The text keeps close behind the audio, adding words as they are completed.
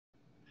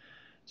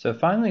So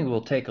finally,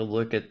 we'll take a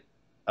look at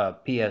a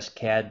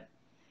PSCAD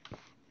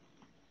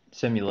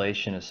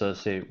simulation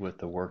associated with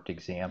the worked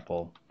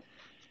example.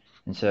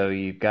 And so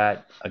you've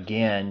got,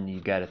 again,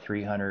 you've got a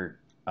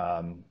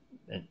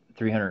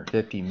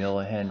 350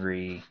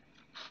 millihenry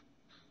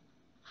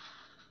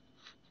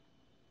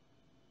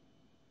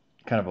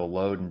kind of a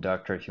load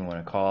inductor, if you want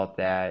to call it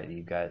that.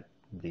 You've got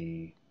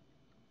the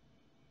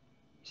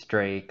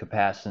stray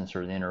capacitance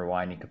or the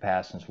interwinding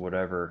capacitance,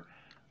 whatever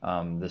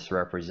this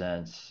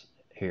represents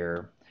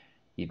here.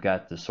 You've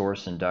got the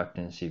source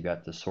inductance, you've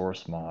got the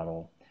source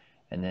model,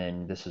 and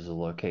then this is the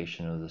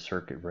location of the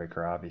circuit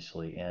breaker,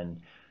 obviously. And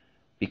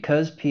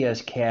because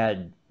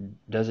PSCAD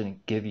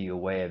doesn't give you a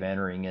way of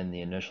entering in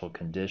the initial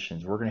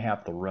conditions, we're going to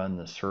have to run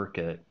the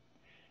circuit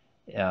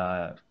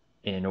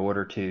in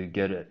order to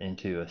get it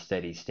into a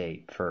steady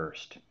state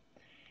first.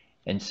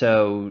 And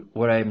so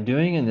what I'm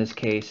doing in this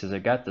case is I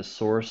got the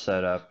source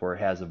set up where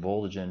it has a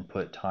voltage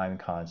input time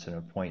constant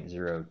of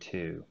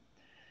 0.02.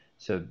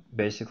 So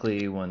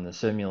basically when the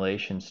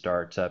simulation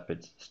starts up,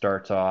 it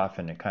starts off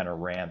and it kind of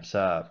ramps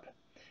up.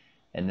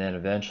 And then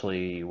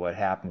eventually what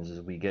happens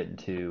is we get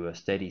into a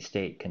steady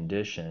state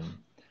condition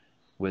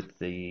with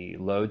the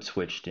load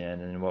switched in,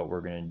 and what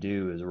we're going to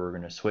do is we're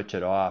going to switch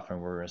it off,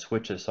 and we're going to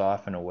switch this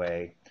off in a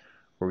way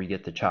where we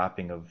get the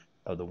chopping of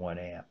the 1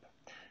 amp.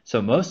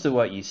 So most of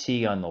what you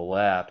see on the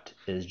left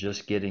is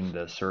just getting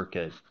the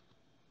circuit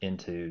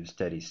into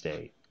steady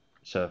state.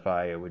 So if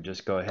I would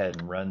just go ahead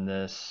and run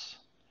this,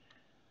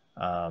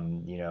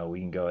 you know,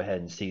 we can go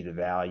ahead and see the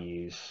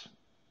values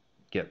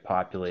get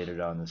populated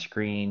on the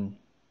screen.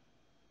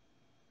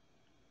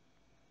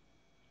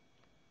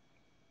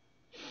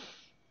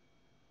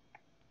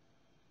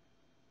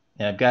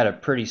 And I've got a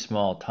pretty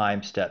small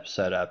time step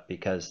set up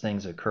because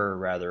things occur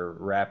rather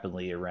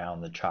rapidly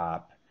around the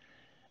chop.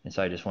 And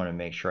so I just want to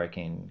make sure I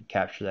can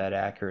capture that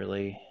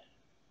accurately.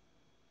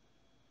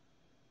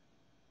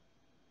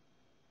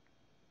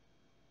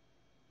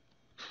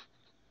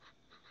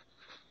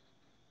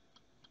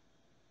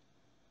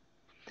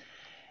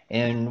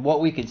 And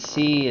what we could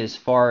see as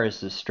far as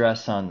the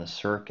stress on the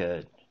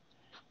circuit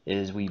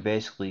is we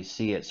basically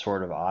see it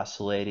sort of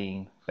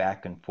oscillating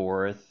back and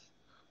forth.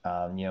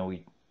 You know,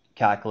 we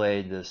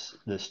calculated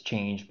this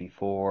change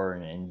before,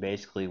 and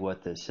basically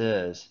what this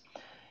is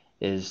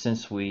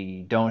since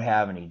we don't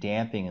have any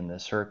damping in the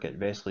circuit,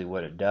 basically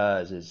what it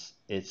does is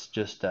it's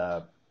just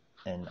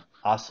an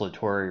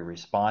oscillatory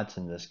response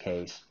in this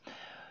case.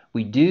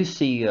 We do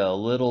see a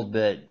little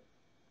bit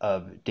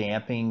of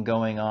damping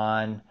going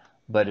on,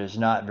 but it's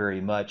not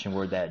very much, and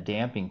where that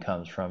damping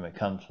comes from, it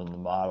comes from the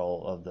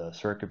model of the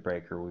circuit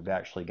breaker. We've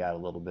actually got a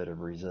little bit of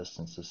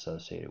resistance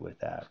associated with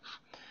that.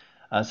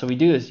 So we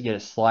do get a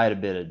slight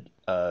bit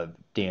of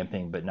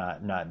damping, but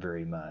not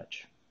very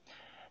much.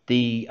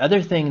 The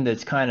other thing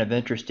that's kind of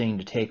interesting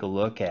to take a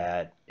look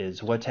at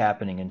is what's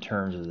happening in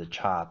terms of the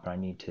chop. I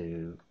need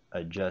to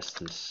adjust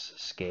this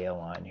scale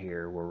on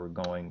here where we're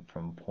going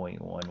from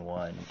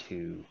 0.11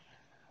 to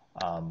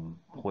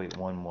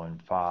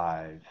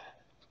 0.115.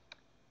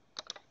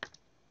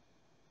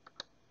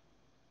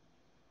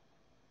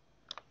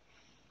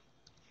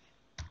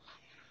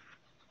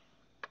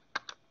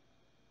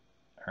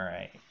 All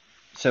right.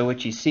 So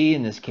what you see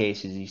in this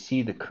case is you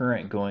see the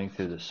current going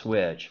through the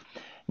switch.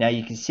 Now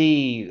you can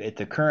see if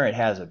the current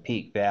has a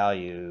peak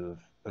value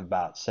of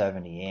about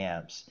 70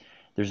 amps,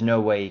 there's no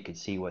way you could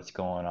see what's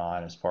going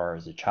on as far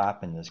as the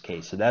chop in this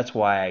case. So that's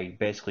why I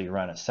basically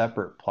run a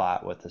separate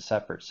plot with a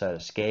separate set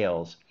of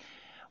scales,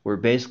 where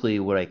basically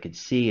what I could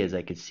see is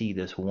I could see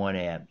this 1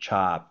 amp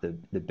chop,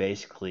 the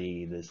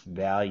basically this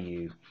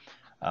value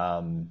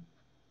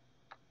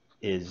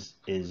is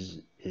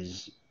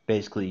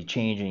basically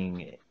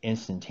changing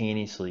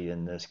instantaneously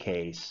in this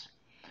case.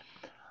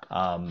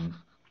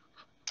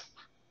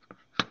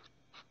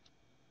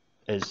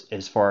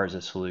 As far as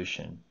a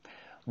solution.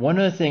 One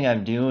other thing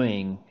I'm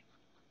doing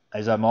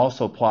is I'm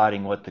also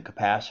plotting what the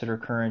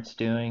capacitor current's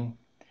doing.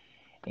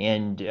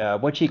 And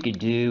what you could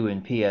do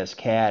in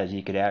PSCAD is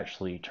you could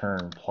actually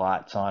turn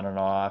plots on and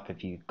off.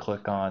 If you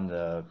click on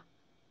the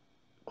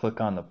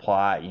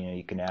plot, you know,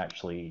 you can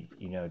actually,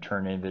 you know,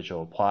 turn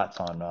individual plots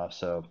on and off.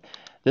 So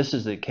this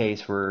is the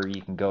case where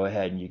you can go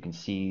ahead and you can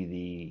see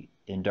the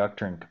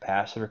inductor and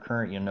capacitor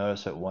current. You'll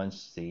notice that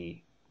once the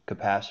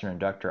capacitor and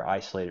inductor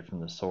isolated from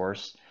the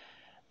source,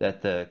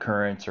 that the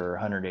currents are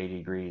 180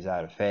 degrees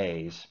out of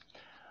phase.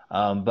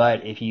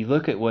 But if you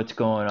look at what's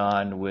going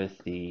on with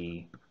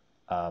the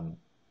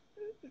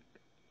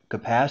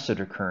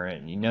capacitor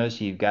current, you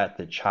notice you've got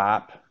the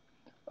chop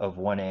of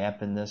 1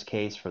 amp in this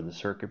case for the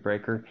circuit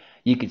breaker.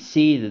 You can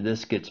see that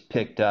this gets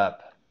picked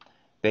up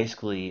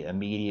basically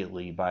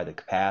immediately by the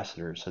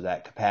capacitor, so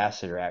that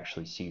capacitor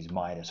actually sees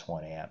minus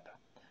 1 amp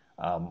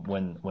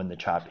when the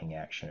chopping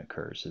action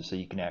occurs. So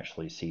you can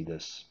actually see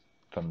this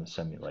from the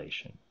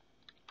simulation.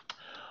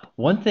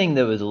 One thing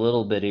that was a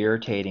little bit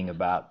irritating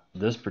about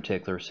this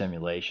particular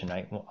simulation,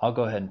 I'll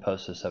go ahead and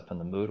post this up on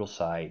the Moodle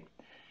site,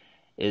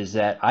 is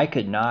that I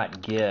could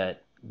not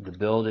get the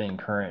built-in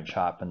current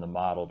chop in the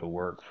model to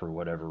work for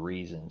whatever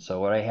reason. So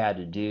what I had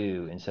to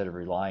do, instead of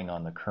relying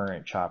on the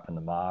current chop in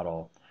the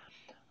model,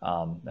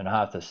 and I'll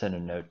have to send a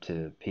note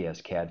to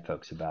PSCAD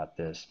folks about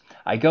this,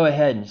 I go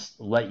ahead and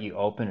let you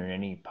open at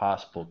any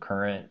possible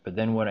current, but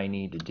then what I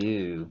need to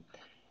do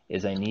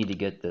is I need to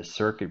get the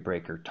circuit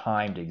breaker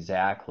timed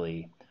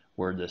exactly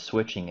where the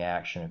switching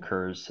action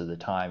occurs to the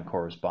time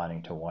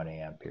corresponding to 1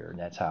 ampere, and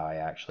that's how I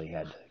actually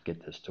had to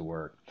get this to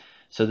work.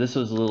 So this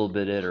was a little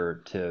bit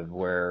iterative,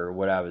 where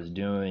what I was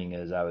doing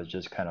is I was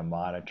just kind of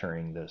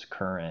monitoring this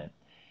current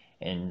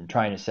and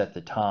trying to set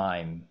the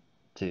time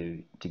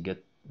to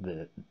get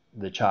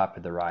the chop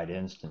at the right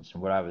instance.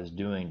 And what I was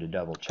doing to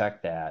double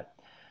check that,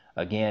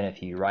 again,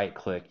 if you right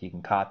click, you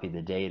can copy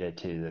the data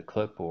to the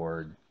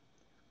clipboard.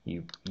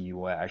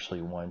 You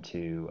actually want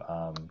to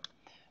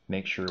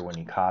make sure when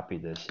you copy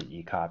this that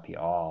you copy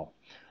all.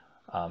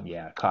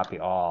 Yeah, copy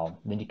all.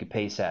 Then you can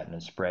paste that in a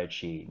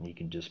spreadsheet, and you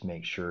can just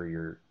make sure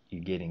you're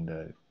getting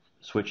the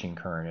switching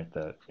current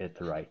at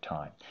the right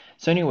time.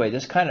 So anyway,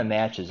 this kind of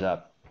matches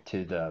up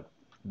to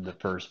the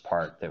first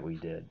part that we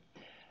did.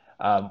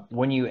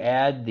 When you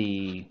add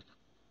the,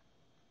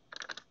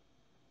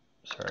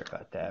 sorry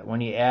about that,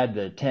 when you add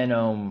the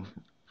 10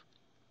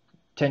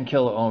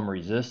 kilo ohm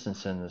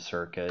resistance in the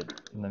circuit,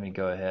 let me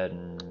go ahead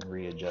and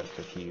readjust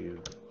a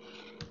few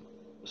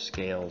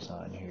scales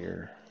on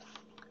here.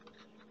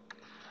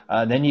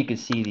 Then you can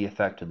see the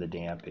effect of the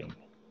damping.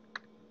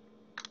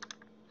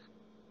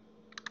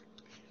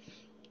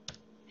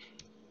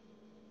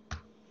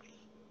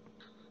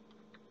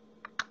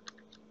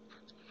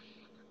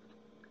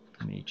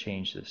 Let me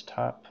change this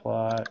top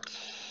plot.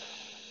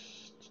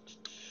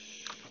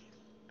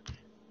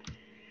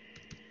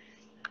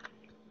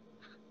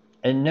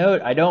 And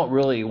note, I don't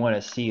really want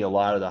to see a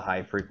lot of the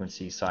high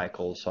frequency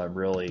cycles, so I'm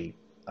really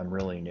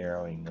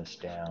narrowing this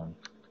down.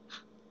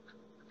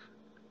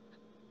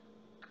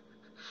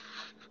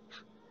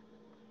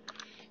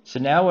 So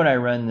now when I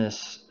run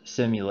this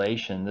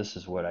simulation, this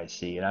is what I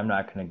see, and I'm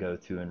not going to go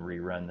through and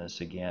rerun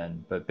this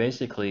again, but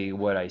basically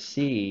what I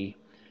see,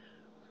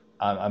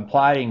 I'm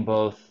plotting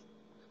both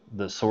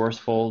the source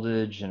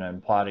voltage and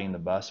I'm plotting the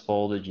bus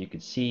voltage. You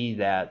can see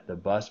that the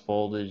bus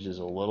voltage is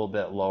a little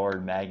bit lower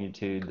in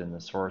magnitude than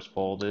the source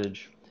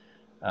voltage.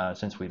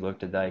 Since we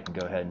looked at that, you can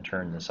go ahead and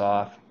turn this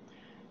off.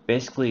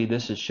 Basically,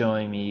 this is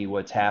showing me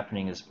what's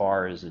happening as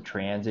far as the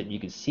transit. You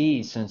can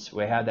see, since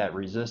we have that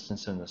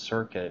resistance in the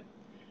circuit,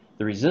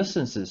 the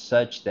resistance is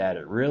such that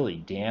it really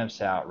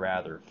damps out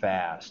rather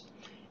fast.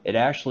 It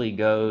actually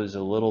goes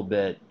a little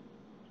bit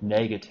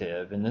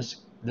negative, and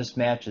this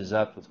matches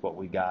up with what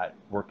we got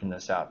working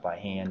this out by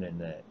hand in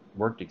the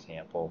worked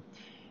example.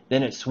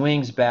 Then it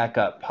swings back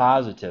up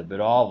positive,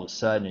 but all of a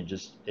sudden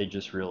it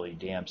just really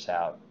damps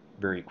out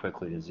very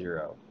quickly to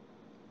zero.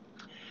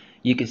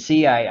 You can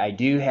see I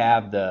do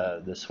have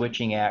the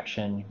switching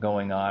action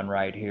going on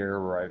right here,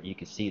 where you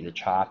can see the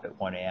chop at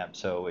 1 amp.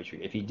 So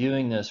if you're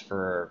doing this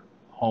for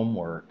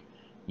homework,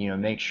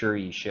 make sure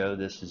you show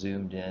this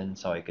zoomed in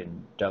so I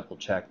can double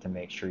check to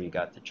make sure you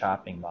got the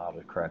chopping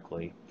modeled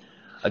correctly.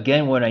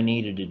 Again, what I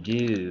needed to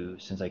do,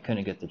 since I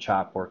couldn't get the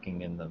chop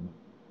working in the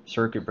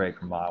circuit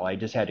breaker model, I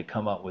just had to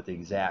come up with the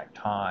exact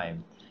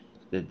time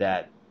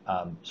that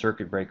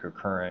circuit breaker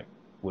current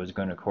was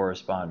going to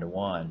correspond to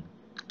 1.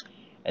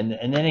 And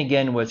then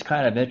again, what's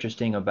kind of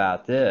interesting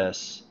about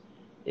this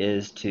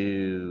is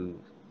to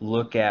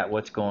look at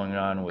what's going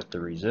on with the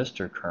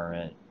resistor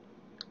current.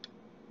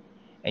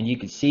 And you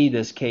can see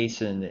this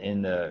case in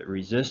the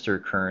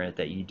resistor current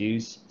that you do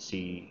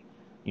see,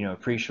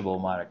 appreciable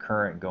amount of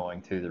current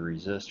going through the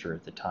resistor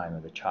at the time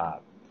of the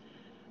chop.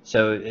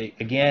 So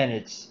again,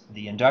 it's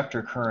the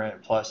inductor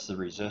current plus the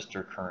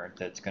resistor current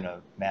that's going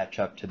to match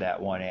up to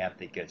that 1 amp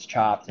that gets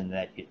chopped, and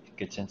that it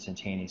gets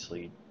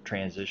instantaneously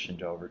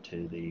transitioned over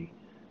to the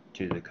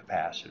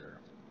capacitor.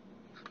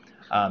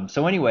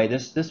 So anyway,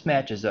 this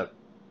matches up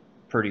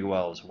pretty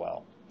well as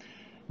well.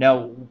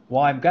 Now,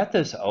 while I've got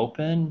this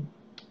open,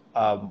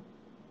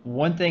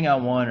 one thing I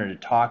wanted to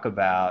talk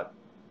about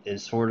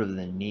is sort of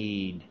the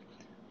need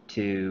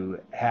to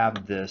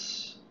have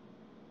this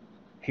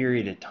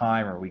period of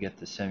time where we get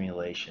the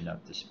simulation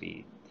up to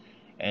speed.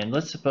 And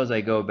let's suppose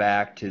I go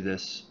back to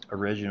this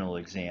original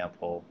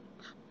example,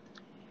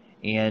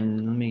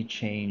 and let me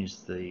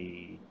change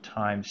the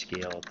time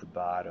scale at the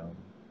bottom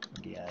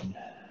again.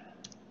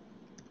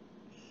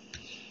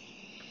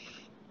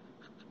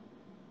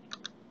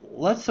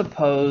 Let's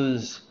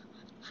suppose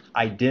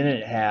I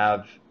didn't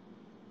have,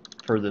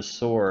 for the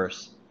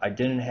source, I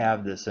didn't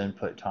have this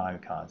input time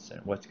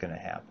constant. What's going to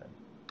happen?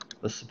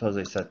 Let's suppose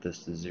I set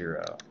this to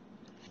 0.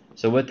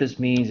 So what this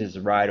means is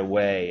right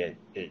away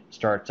it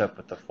starts up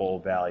with the full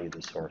value of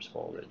the source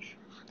voltage.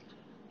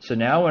 So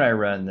now when I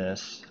run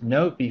this,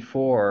 note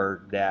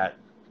before that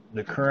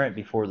the current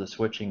before the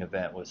switching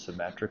event was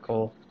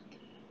symmetrical.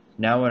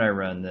 Now when I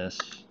run this,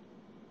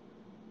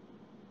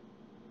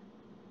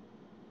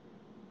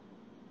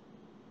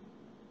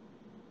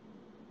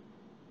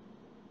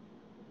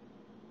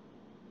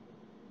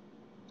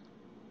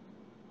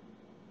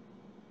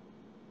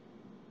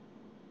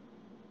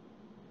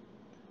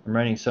 I'm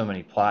running so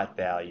many plot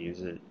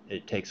values,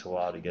 it takes a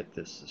while to get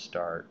this to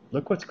start.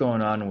 Look what's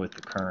going on with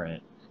the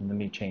current. Let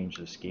me change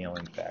the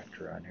scaling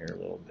factor on here a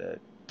little bit.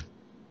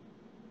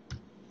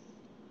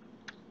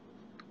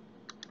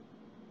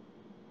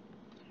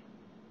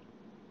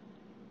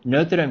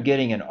 Note that I'm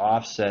getting an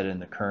offset in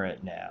the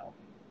current now.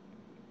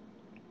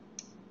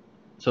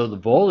 So the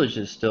voltage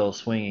is still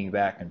swinging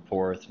back and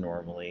forth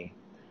normally,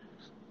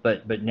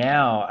 but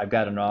now I've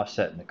got an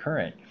offset in the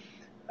current.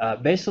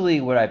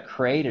 Basically what I've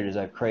created is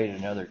I've created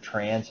another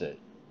transit.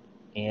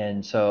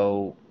 And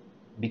so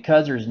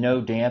because there's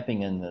no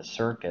damping in the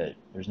circuit,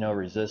 there's no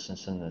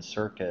resistance in the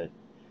circuit,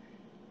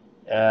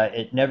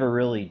 it never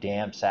really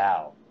damps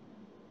out.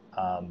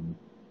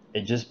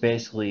 It just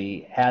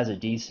basically has a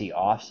DC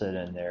offset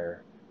in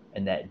there,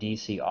 and that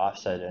DC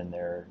offset in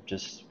there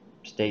just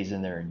stays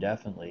in there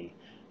indefinitely.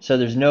 So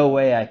there's no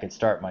way I could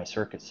start my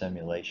circuit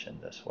simulation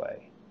this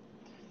way.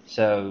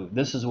 So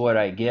this is what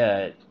I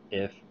get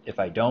if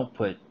I don't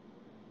put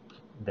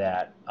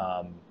that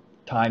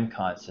time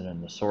constant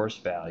in the source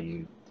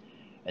value,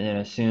 and then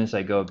as soon as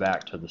I go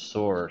back to the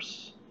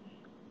source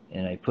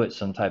and I put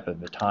some type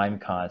of a time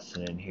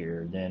constant in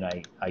here, then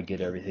I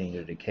get everything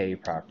to decay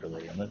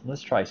properly. And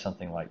let's try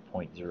something like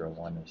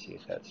 0.01 and see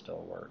if that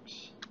still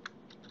works.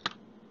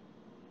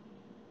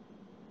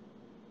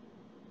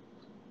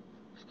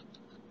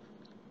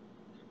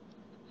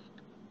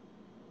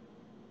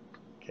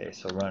 Okay,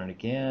 so run it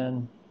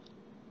again.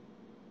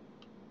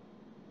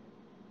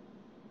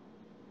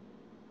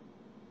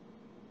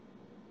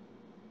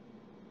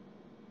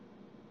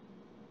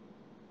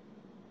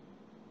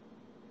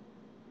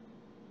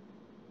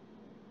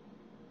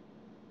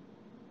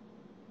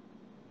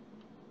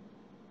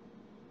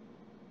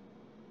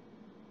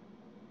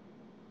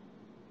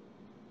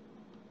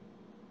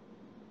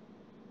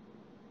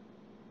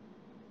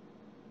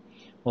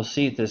 We'll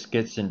see if this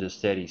gets into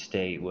steady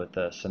state with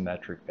a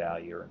symmetric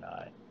value or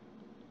not.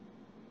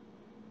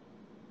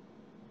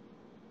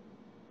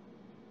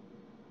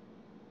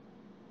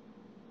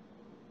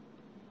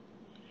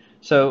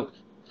 So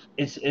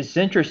it's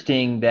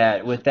interesting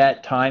that with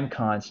that time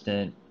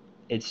constant,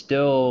 it's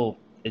still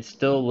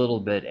a little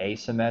bit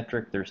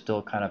asymmetric. There's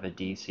still kind of a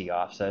DC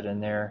offset in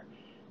there,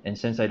 and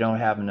since I don't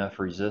have enough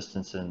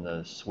resistance in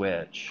the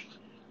switch,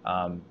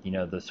 you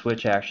know, the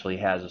switch actually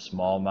has a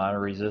small amount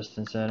of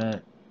resistance in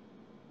it,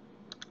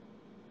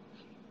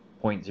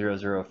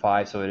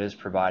 0.005, so it is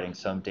providing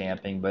some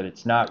damping, but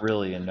it's not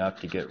really enough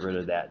to get rid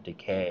of that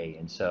decay.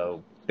 And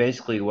so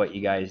basically what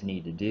you guys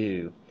need to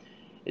do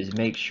is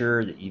make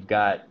sure that you've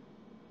got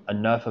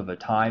enough of a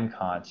time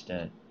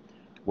constant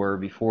where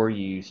before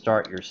you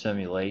start your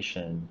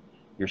simulation,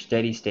 your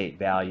steady state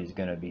value is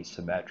going to be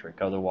symmetric.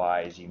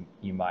 Otherwise,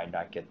 you might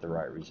not get the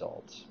right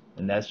results.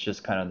 And that's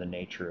just kind of the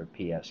nature of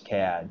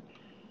PSCAD,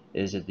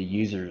 is that the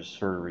user is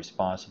sort of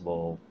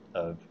responsible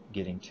of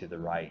getting to the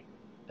right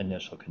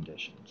initial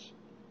conditions.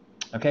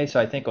 Okay, so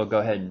I think I'll go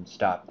ahead and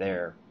stop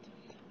there.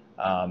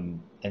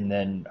 And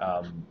then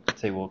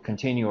say we'll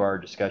continue our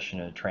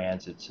discussion of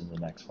transits in the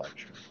next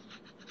lecture.